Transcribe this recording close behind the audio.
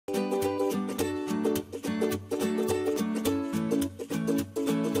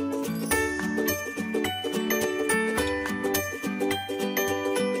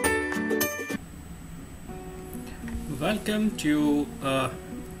Welcome to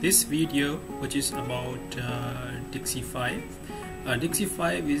this video, which is about Digsi 5. Digsi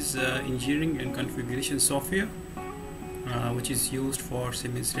 5 is engineering and configuration software which is used for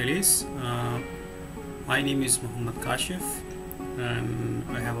Siemens relays. My name is Muhammad Kashif, and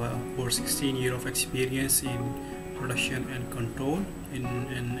I have over 16 years of experience in production and control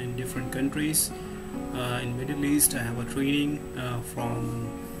in different countries. In Middle East, I have a training from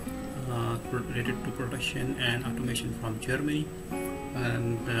related to production and automation from Germany,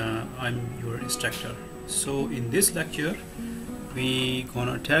 and I'm your instructor. So in this lecture we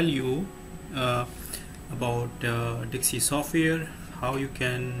gonna tell you about Digsi software, how you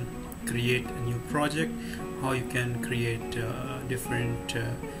can create a new project, how you can create different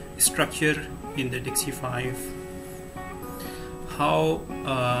structure in the Digsi 5, how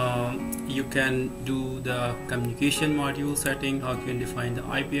you can do the communication module setting, how you can define the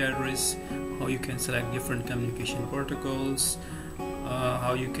IP address, how you can select different communication protocols,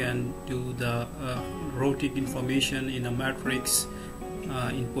 how you can do the routing information in a matrix,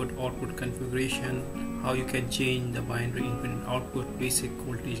 input output configuration, how you can change the binary input and output basic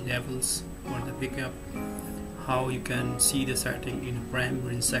voltage levels for the pickup, how you can see the setting in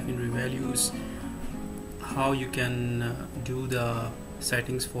primary and secondary values, how you can do the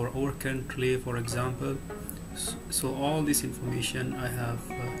settings for overcurrent relay, for example. So all this information I have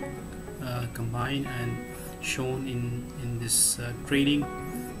combined and shown in this training.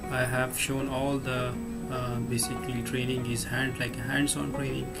 I have shown all the basically training is like a hands-on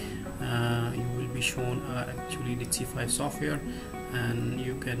training. You will be shown actually Digsi 5 software, and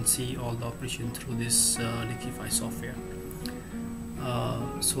you can see all the operation through this Digsi 5 software.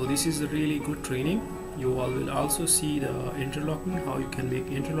 So this is a really good training. You all will also see the interlocking, how you can make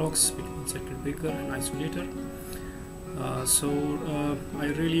interlocks between circuit breaker and isolator. I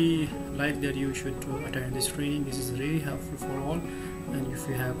really like that you should attend this training. This is really helpful for all, and if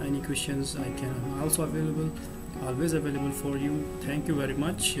you have any questions, I'm also available, always available for you. Thank you very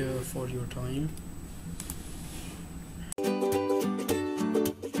much for your time.